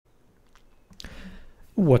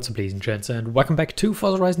What's up, ladies and gents, and welcome back to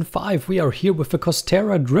Forza Horizon 5. We are here with the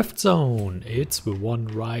Costera drift zone. It's the one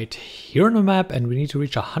right here on the map, and we need to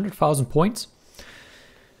reach 100,000 points,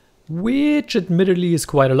 which admittedly is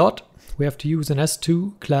quite a lot. We have to use an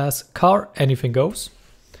S2 class car, anything goes.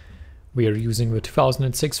 We are using the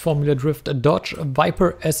 2006 Formula Drift Dodge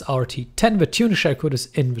Viper SRT10. The tuning share code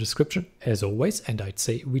is in the description, as always, and I'd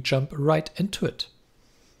say we jump right into it.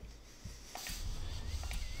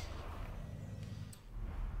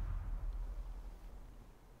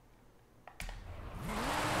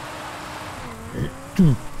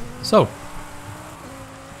 So,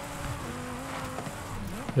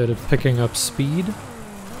 get it picking up speed,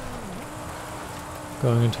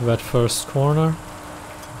 going into that first corner.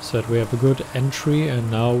 Said we have a good entry, and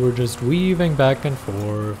now we're just weaving back and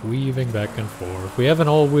forth, weaving back and forth. We have an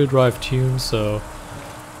all-wheel drive tune, so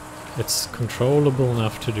it's controllable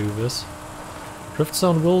enough to do this. Drift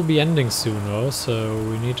zone will be ending soon though, so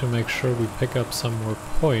we need to make sure we pick up some more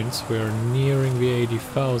points. We are nearing the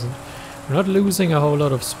 80,000. We're not losing a whole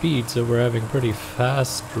lot of speed, so we're having pretty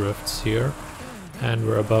fast drifts here. And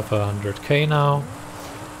we're above 100k now.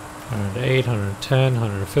 108, 110,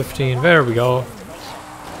 115, there we go.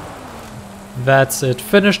 That's it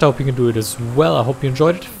finished. I hope you can do it as well. I hope you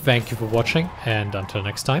enjoyed it. Thank you for watching, and until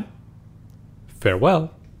next time,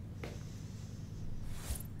 farewell.